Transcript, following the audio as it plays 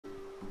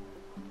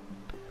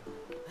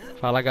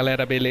Fala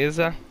galera,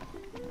 beleza?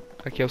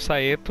 Aqui é o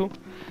Saeto.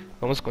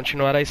 Vamos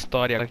continuar a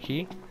história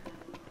aqui.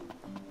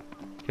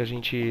 Que a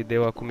gente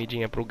deu a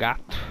comidinha pro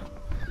gato.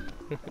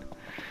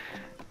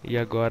 E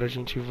agora a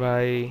gente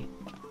vai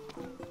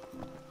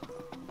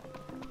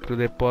pro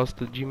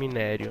depósito de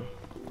minério.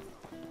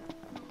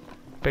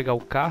 Vou pegar o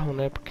carro,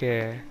 né? Porque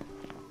é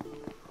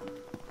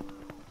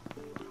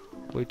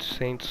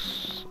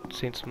 800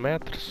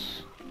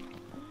 metros.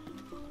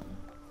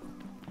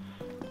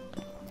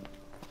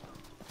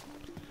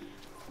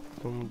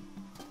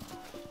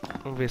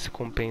 Vamos ver se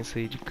compensa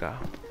aí de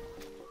carro.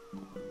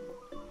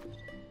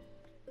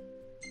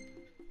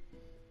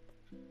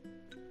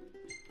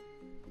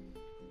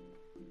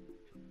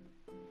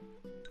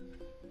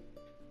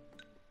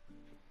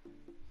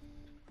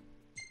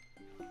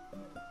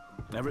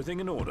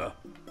 Everything in order?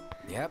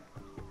 Yep.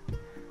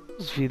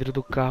 Os vidros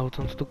do carro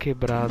estão tudo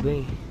quebrado,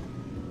 hein?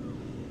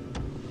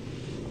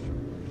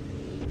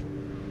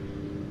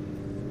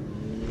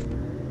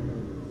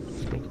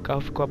 Se bem que o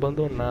carro ficou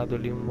abandonado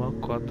ali, uma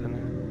cota, né?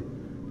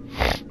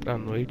 À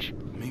noite.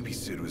 Maybe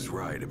Sid was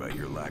right about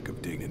your lack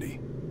of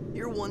dignity.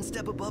 You're one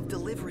step above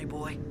delivery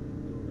boy.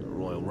 The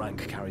royal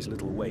rank carries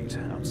little weight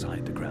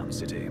outside the Crown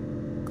City.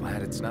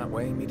 Glad it's not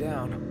weighing me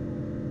down.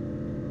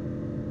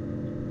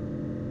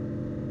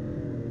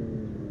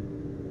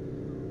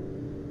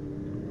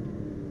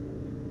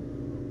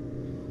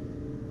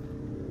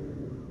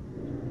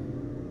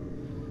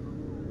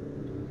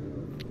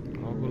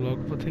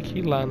 Logo vou ter que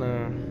ir lá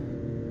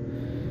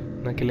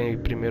naquele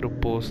primeiro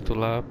posto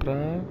lá pra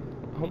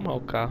arrumar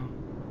o carro.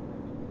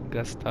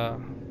 Gastar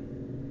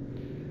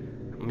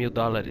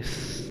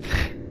 $1000.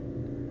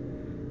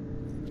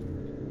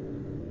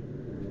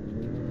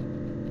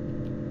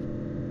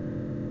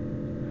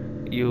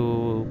 E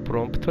o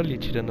Prompto ali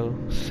tirando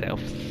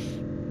selfies.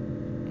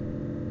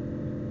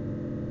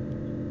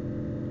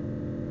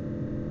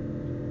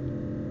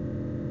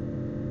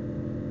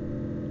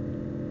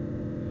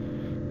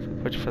 Você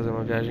pode fazer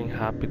uma viagem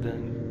rápida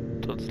em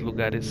todos os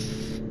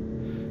lugares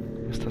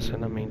com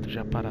estacionamento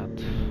já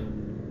parado.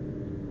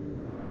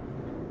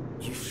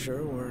 You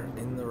sure we're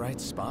in the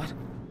right spot?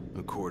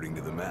 According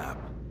to the map.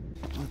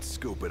 Let's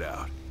scope it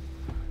out.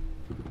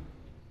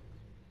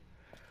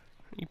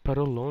 Ih,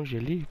 parou longe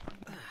ali.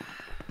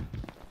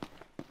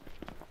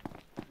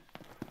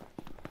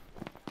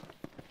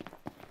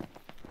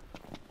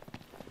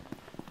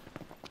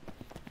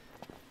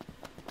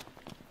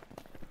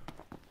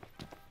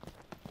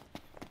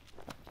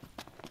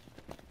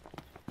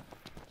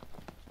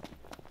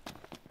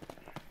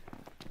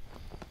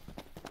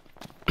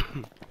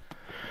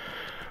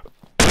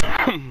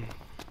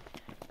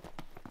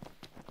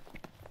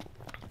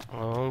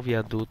 Ó, um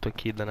viaduto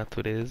aqui da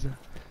natureza.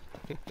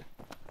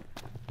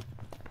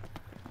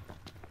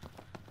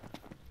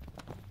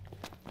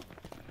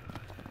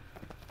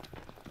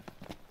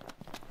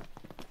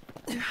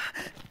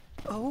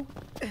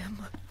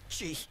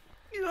 OMG.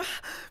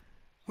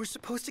 We're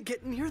supposed to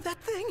get near that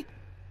thing?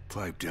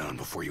 Pipe down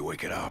before you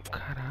wake it up.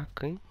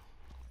 Caraca, hein?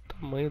 O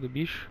tamanho do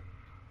bicho.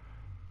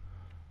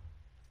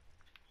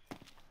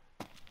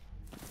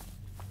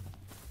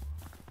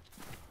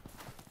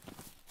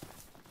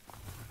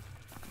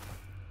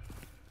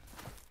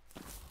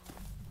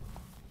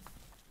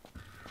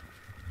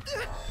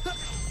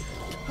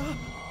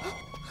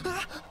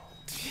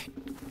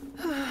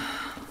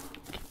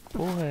 Que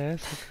porra é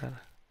essa,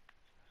 cara?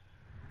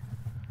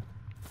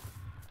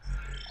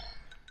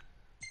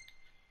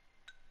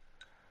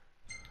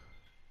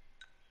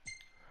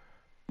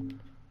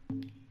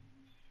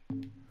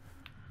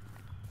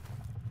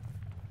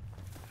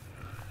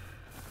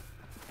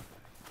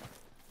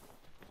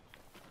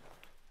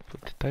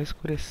 Puta, tá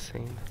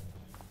escurecendo.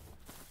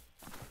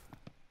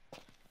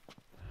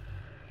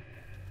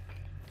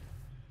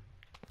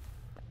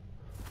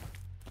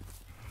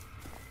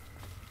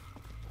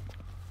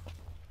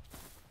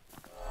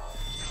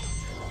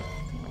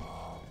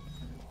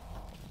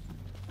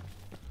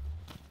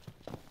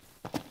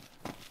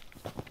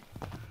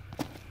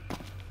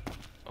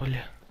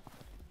 Olha.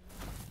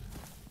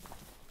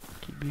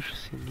 Que bicho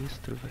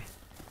sinistro, velho.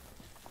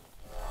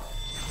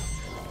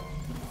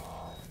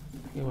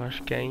 Eu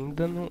acho que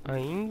ainda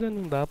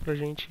não dá pra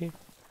gente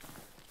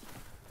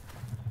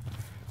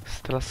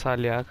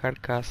estraçalhar a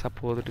carcaça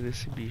podre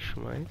desse bicho,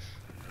 mas...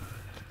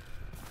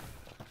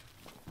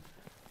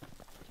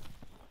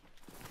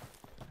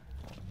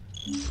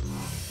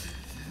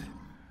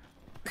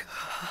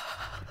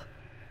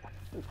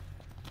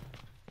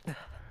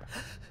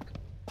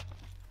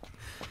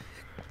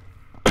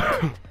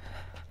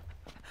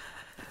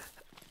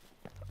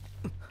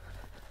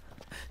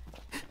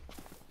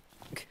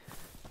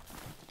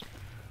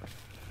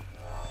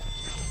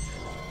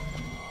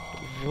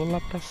 Vou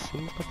lá pra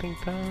cima pra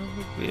tentar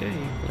ver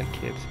aí pra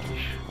que é esse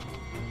bicho.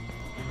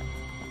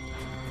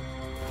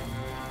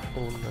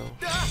 Ou não.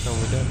 Não,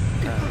 melhor.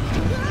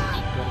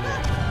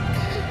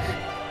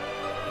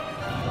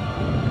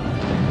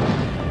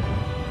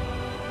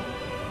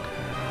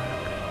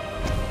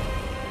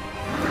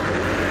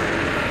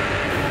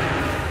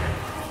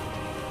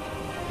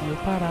 E eu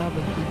parado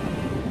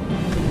aqui.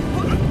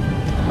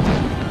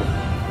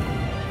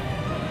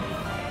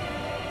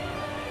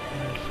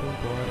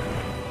 Bora.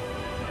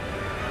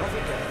 Off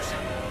it goes.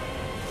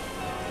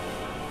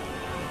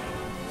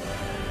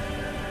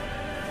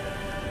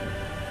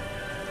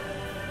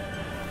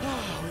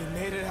 Oh, we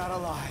made it out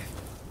alive.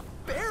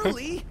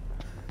 Barely.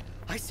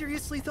 I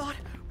seriously thought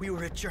we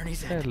were at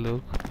Journey's É End.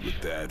 louco.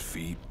 With that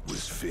feat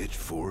was fit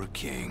for a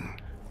king.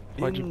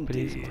 Pode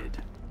prisma. Indeed.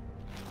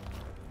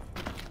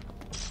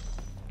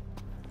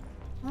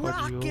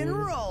 Rock and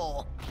ouro.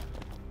 roll.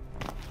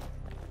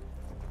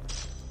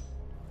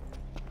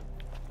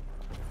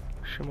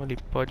 Chama ali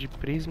pó de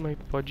prisma e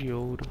pó de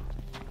ouro.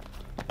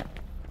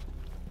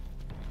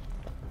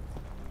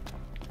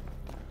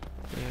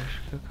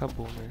 Acho que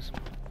acabou mesmo.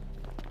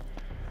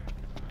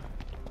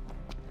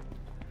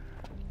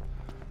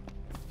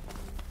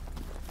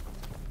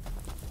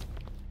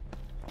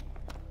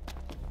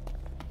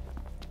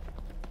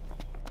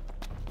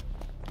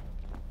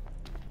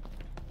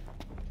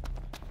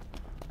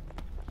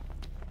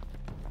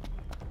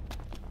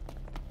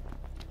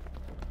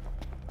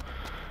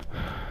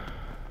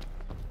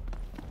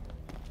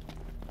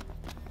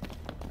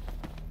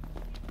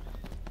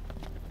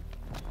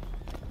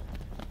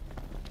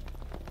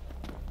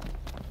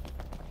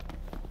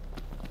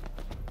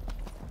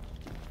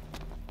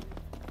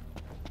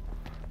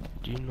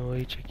 De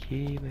noite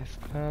aqui na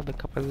estrada,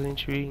 capaz a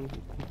gente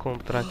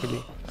encontrar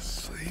aquele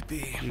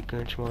Sleepy.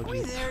 gigante Are we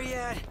maldito. there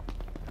yet?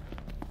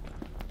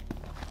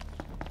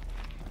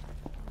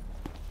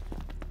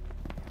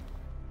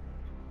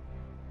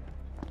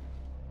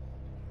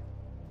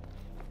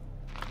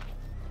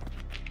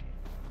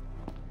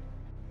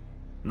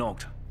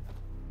 Noct.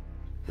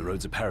 The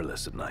roads are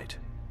perilous at night.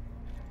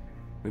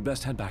 We'd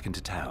best head back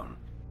into town.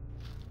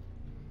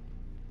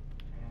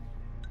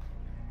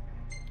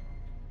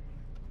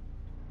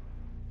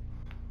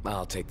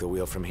 I'll take the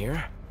wheel from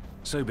here.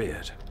 So be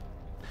it.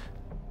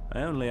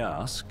 I only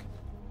ask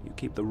you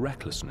keep the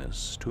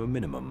recklessness to a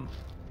minimum.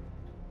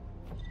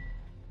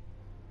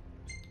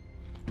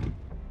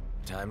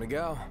 Time to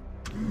go.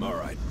 All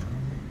right.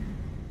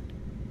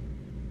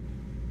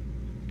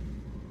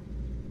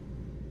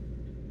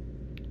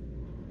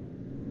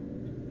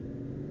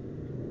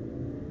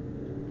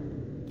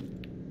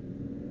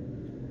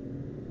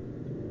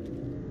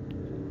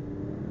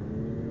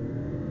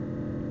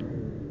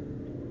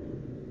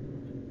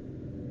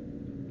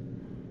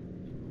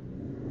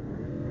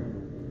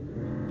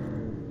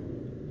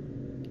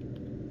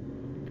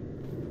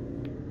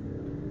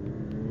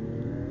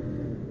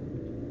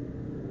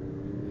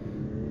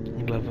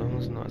 E lá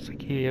vamos nós.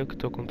 Aqui eu que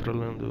tô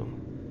controlando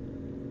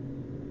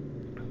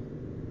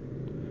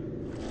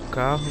o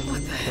carro, né?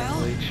 À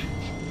noite.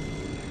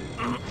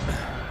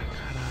 Ai,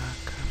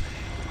 caraca,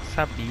 velho.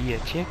 Sabia,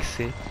 tinha que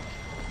ser.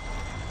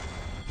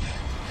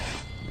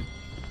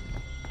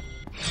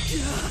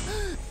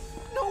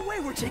 No way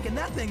we're taking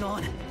that thing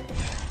on.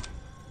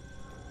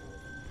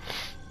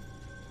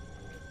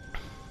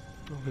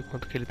 Vamos ver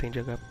quanto que ele tem de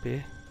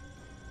HP.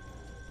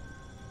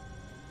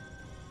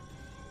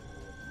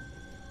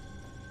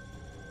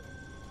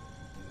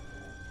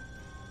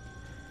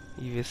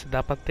 E ver se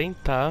dá pra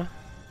tentar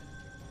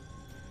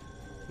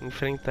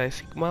enfrentar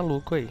esse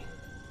maluco aí.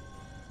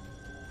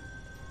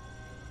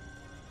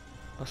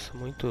 Nossa,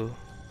 muito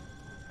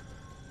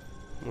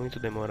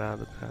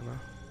demorado, cara.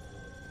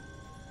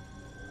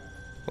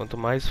 Quanto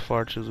mais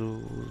fortes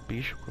os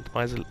bichos, quanto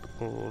mais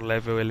o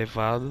level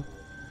elevado,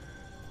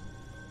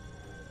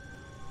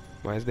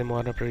 mais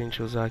demora pra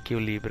gente usar aqui o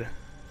Libra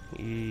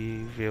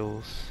e ver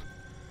o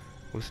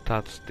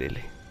status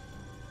dele.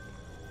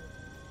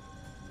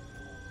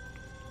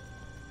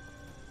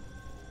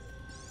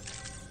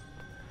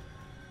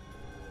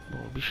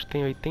 Bom, o bicho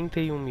tem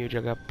 81.000 de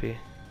HP.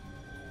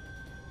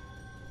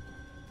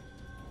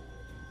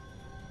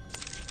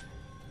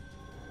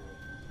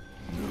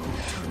 No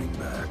turning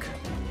back.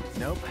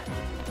 Nope.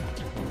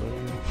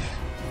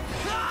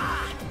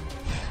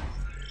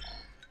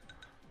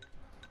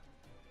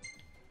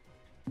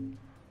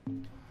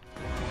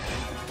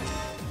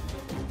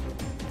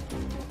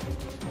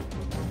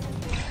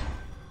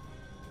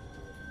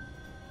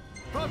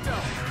 Proto!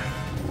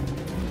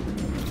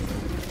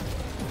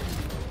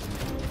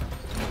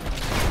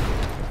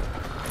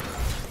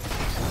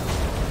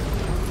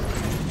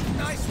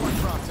 Nice one,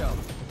 Proto.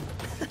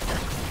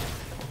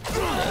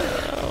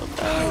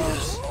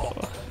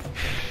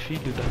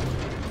 Filho da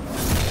mãe.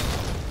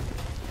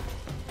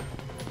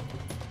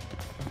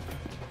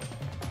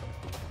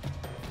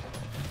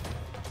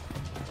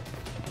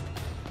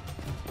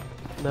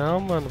 Não,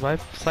 mano, vai,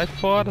 sai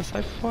fora,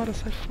 cara.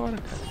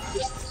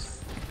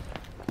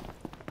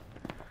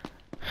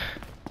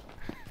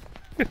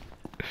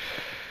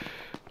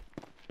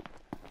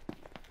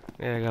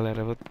 É,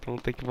 galera,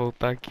 vamos ter que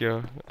voltar aqui,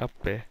 ó, a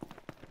pé.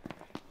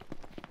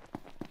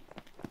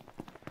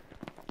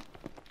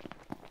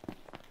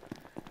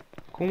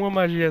 Com uma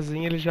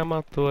magiazinha ele já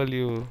matou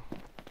ali o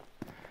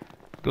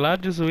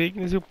Gladius, o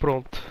Ignis e o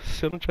Pronto.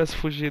 Se eu não tivesse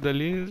fugido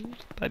ali,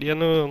 estaria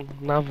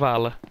na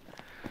vala.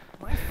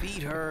 My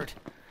feet hurt.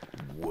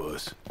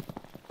 Wuss.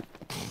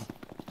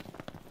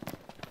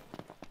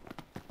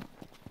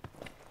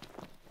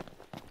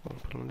 Bom,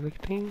 pelo menos menos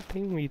aqui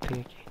tem um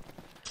item aqui.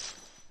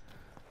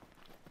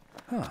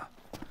 Ah,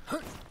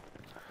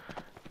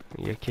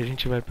 E aqui a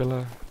gente vai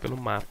pelo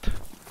mato.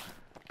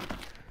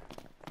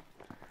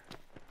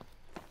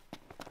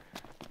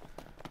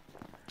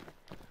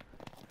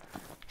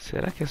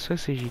 Será que é só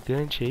esse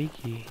gigante aí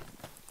que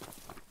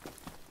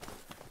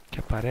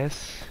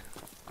aparece?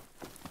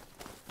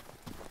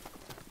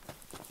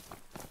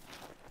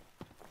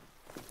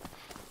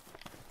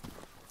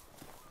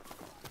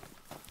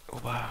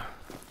 Oba.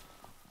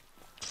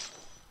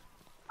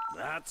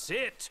 That's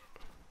it.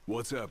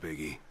 What's up,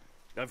 Iggy?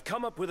 I've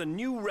come up with a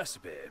new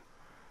recipe.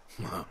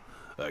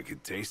 I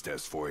could taste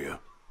test for you.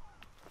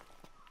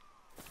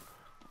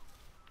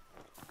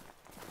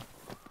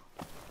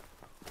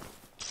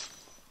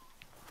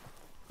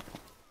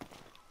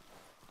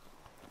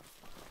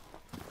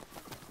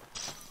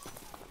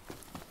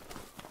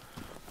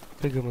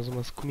 Pegamos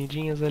umas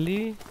comidinhas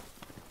ali.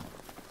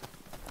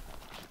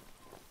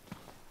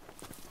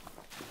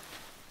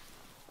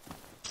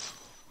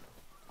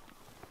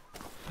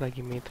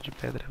 Fragmento de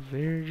pedra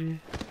verde.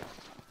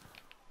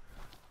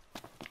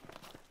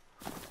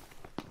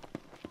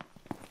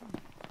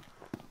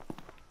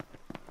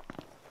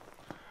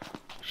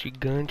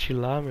 Gigante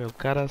lá, meu. O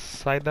cara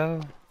sai da...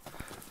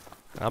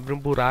 Abre um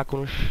buraco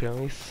no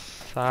chão e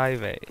sai,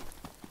 velho.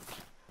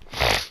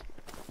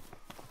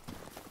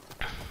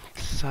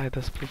 Sai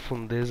das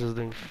profundezas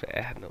do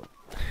inferno.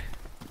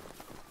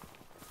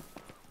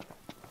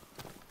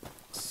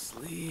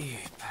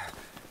 Sleep.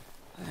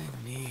 I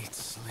need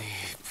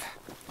sleep.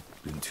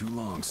 Been too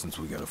long since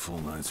we got a full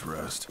night's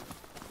rest.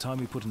 time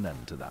we put an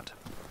end to that.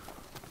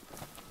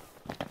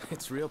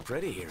 It's real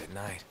pretty here at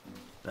night.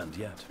 And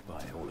yet,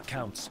 by all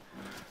accounts,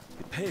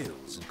 it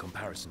pales in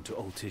comparison to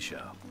old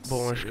Tisha.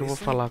 Bom, acho que eu vou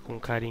falar com o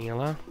carinha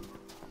lá.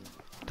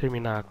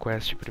 Terminar a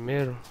quest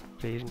primeiro,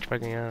 que aí a gente vai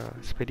ganhar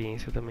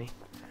experiência também.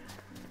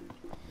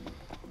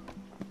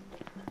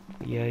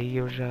 E aí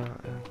eu já...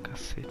 Ah,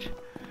 cacete.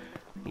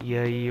 E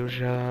aí eu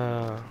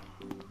já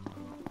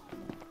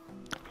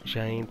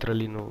entro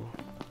ali no...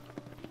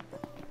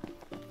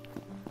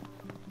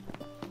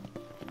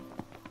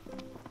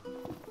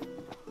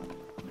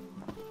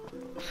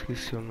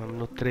 Esqueci o nome.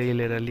 No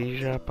trailer ali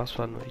já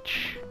passou a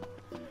noite.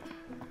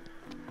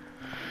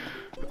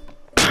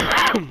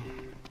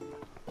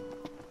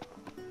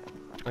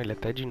 Olha,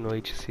 até de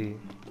noite esse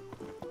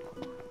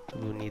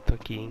bonito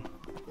aqui, hein?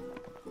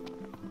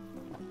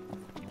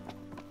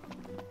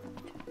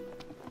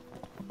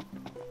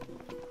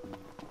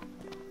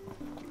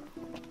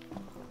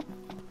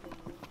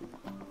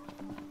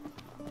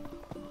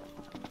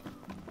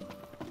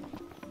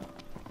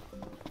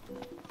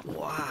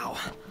 Wow.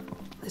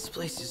 This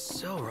place is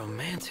so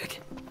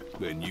romantic.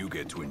 Then you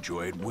get to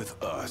enjoy it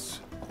with us.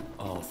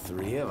 All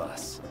three of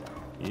us.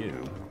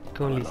 You?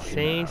 Com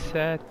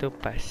licença, tô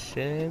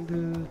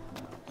passando.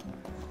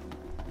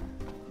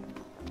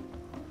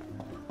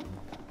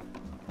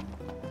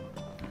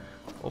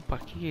 Opa,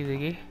 que é isso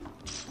aqui?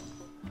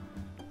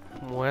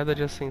 Moeda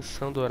de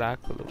ascensão do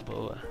oráculo,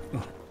 boa.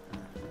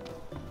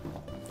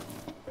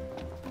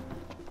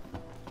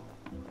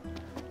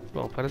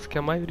 Bom, parece que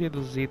a maioria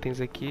dos itens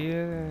aqui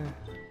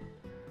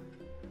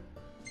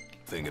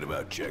Thinking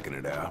about checking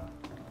it out?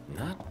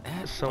 Not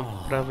at são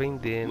all. pra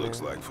vender, né?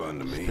 Looks like fun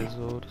to Os me.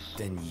 tesouros.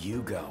 Then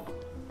you go.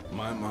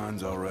 My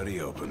mind's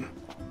already open.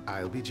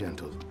 I'll be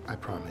gentle, I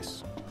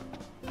promise.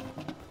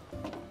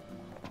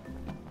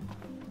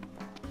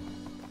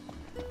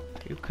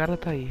 E o cara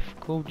tá aí,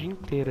 ficou o dia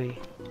inteiro aí,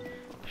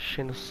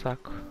 enchendo o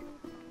saco.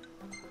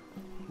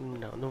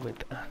 Não, não vai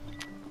entrar.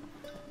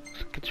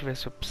 Se que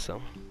tivesse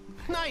opção.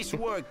 Nice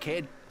work,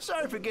 kid.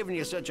 Sorry for giving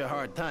you such a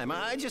hard time.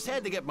 I just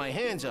had to get my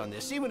hands on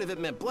this, even if it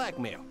meant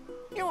blackmail.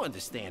 You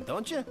understand,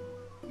 don't you?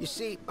 You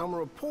see, I'm a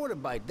reporter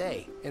by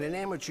day and an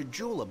amateur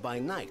jeweler by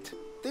night.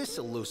 This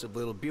elusive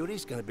little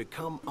beauty's gonna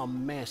become a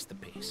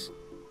masterpiece.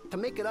 To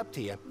make it up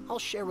to you, I'll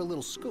share a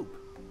little scoop.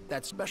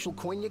 That special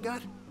coin you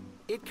got?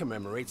 It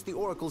commemorates the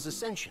Oracle's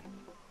ascension.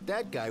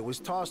 That guy was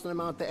tossing them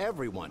out to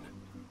everyone.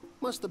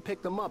 Must have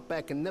picked them up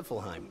back in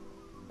Niflheim.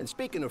 And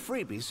speaking of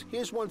freebies,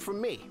 here's one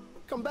from me.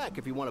 Come back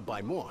if you want to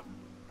buy more.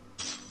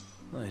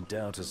 I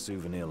doubt a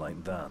souvenir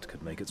like that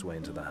could make its way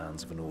into the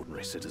hands of an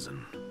ordinary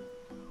citizen.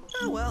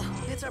 Oh well,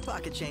 it's our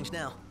pocket change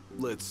now.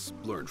 Let's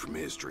learn from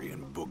history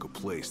and book a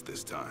place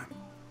this time.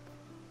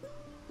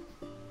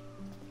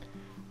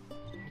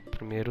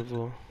 Primeiro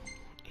vou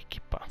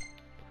equipar.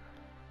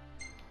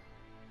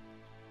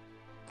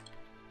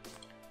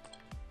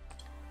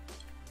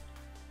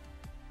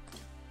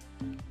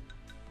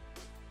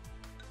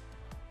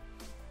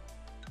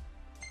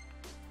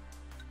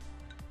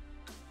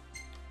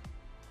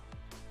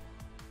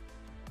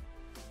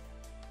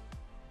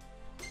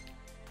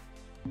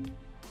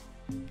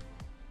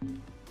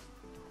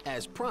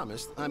 As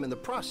promised, I'm in the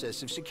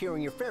process of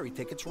securing your ferry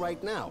tickets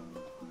right now.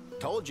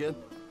 Told you,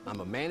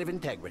 I'm a man of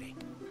integrity.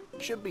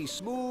 Should be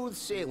smooth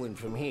sailing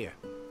from here.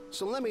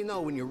 So let me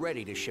know when you're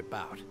ready to ship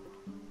out.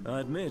 I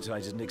admit I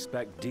didn't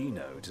expect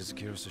Dino to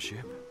secure us a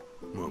ship.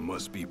 Well,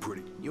 must be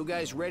pretty. You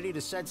guys ready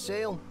to set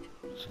sail?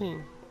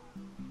 Sim.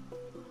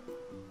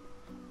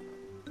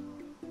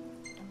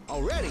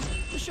 Already?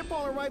 The ship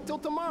won't arrive till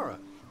tomorrow.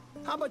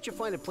 How about you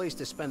find a place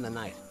to spend the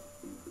night?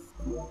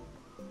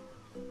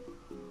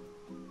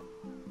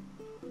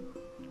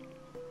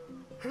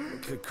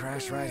 Could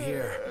crash right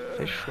here.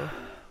 Fechou.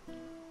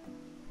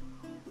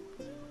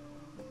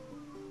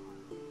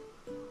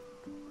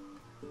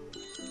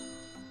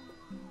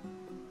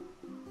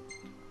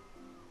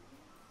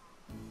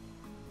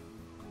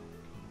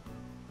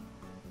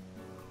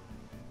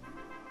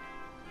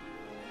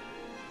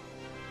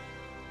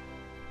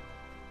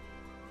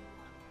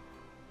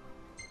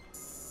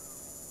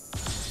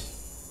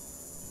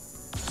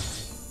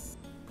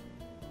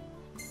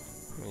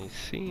 Aí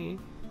sim, hein?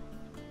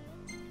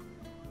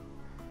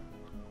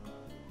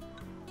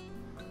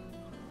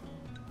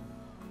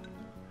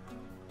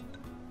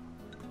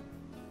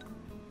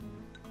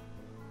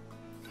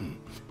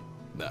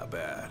 Not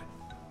bad.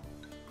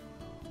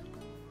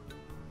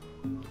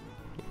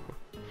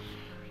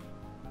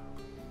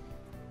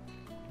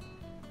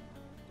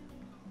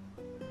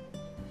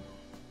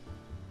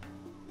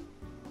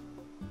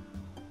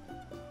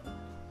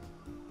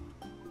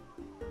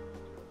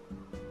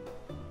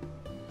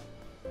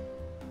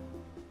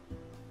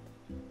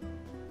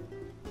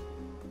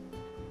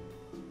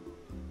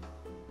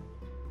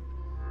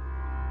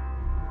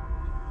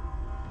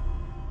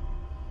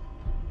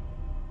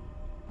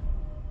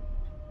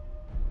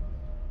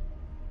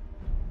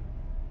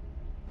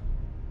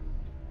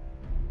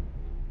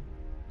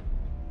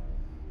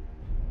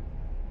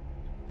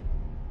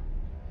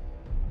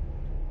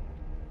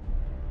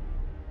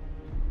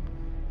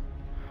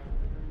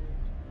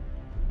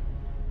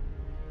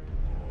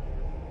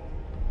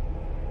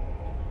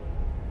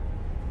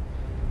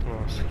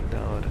 Nossa, que da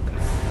hora,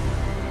 cara.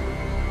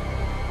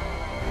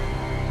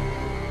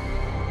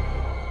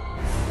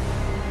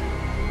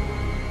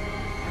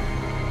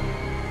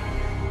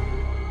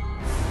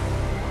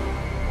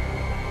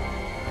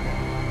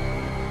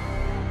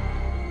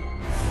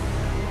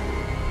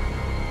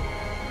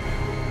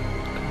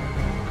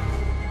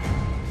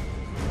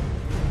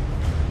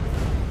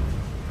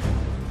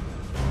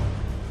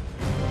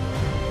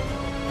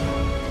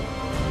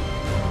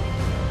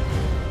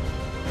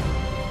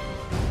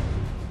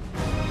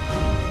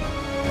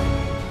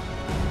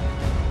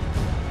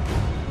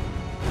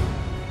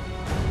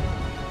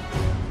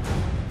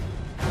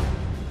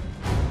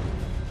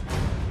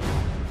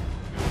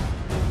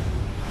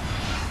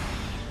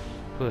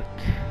 Put.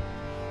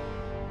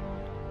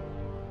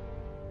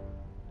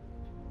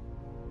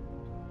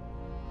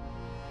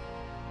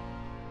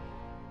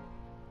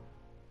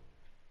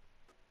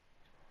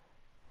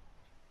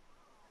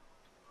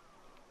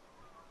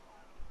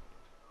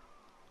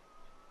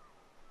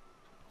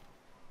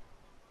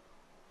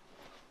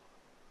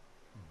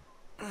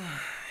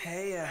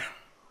 Hey,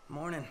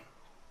 morning.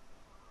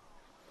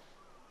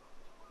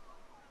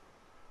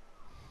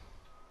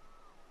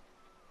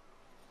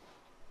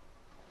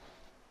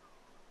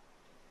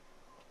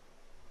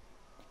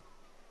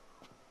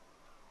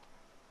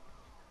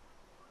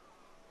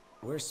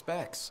 Where's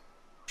Specs?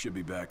 Should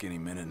be back any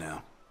minute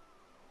now.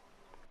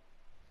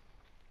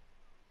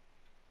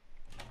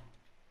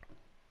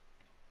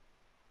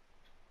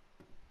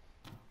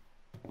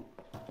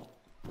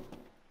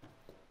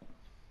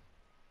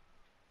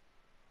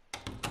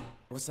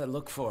 What's that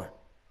look for?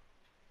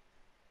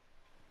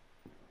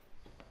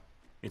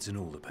 It's in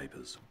all the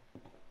papers.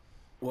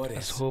 What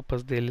As is?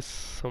 roupas deles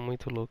são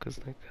muito loucas,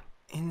 né, cara?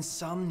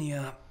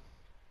 Insomnia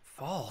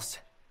Falls.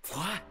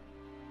 What?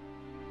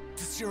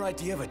 This your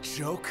idea of a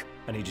joke?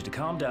 I need you to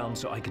calm down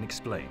so I can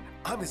explain.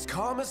 I'm as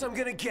calm as I'm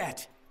gonna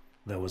get.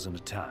 There was an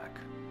attack.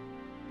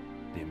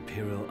 The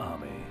Imperial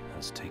Army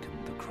has taken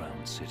the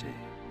Crown City.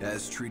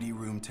 As treaty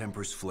room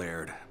tempers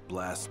flared,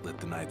 blasts lit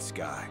the night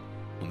sky.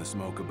 When the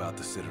smoke about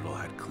the Citadel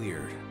had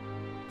cleared,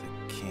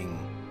 the king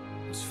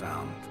was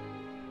found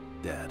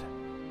dead.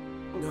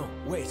 No,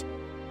 wait.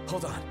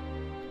 Hold on.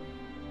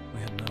 We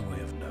had no way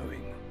of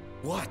knowing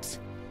What?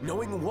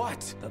 Knowing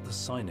what? that the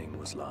signing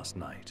was last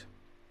night.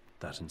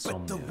 That insomnia.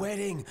 But the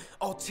wedding!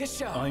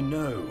 Altisha! I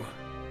know.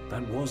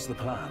 That was the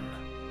plan.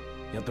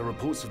 Yet the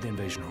reports of the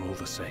invasion are all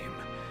the same.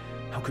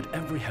 How could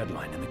every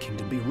headline in the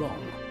kingdom be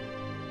wrong?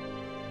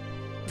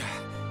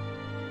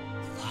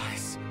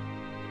 Lies.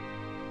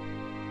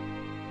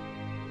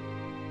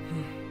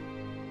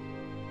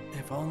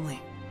 If only.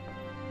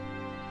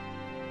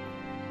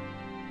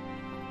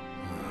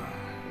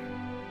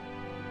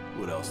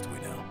 What else do we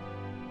know?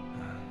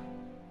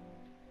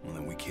 Well,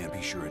 then we can't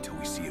be sure until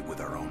we see it with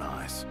our own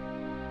eyes.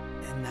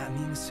 And that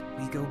means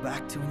we go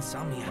back to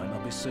Insomnia. Might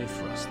not be safe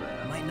for us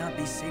there. Might not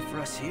be safe for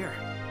us here.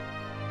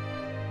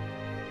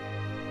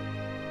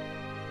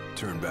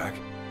 Turn back.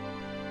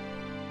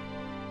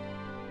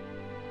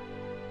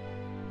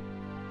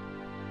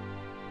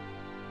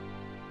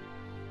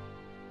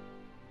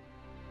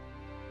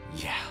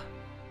 Yeah.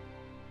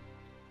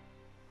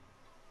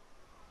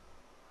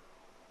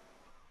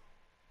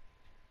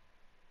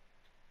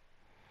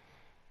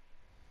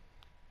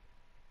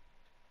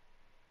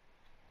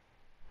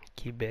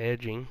 Que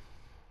bad, hein?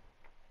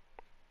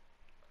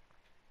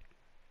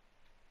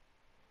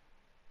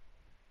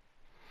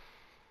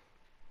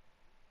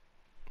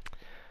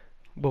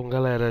 Bom,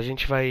 galera, a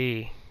gente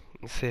vai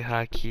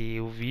encerrar aqui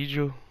o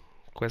vídeo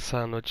com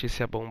essa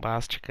notícia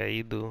bombástica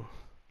aí do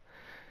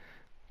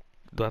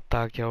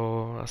ataque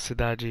à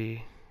cidade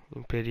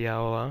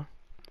imperial lá.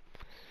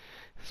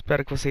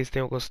 Espero que vocês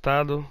tenham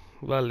gostado.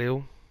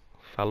 Valeu,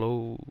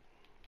 falou!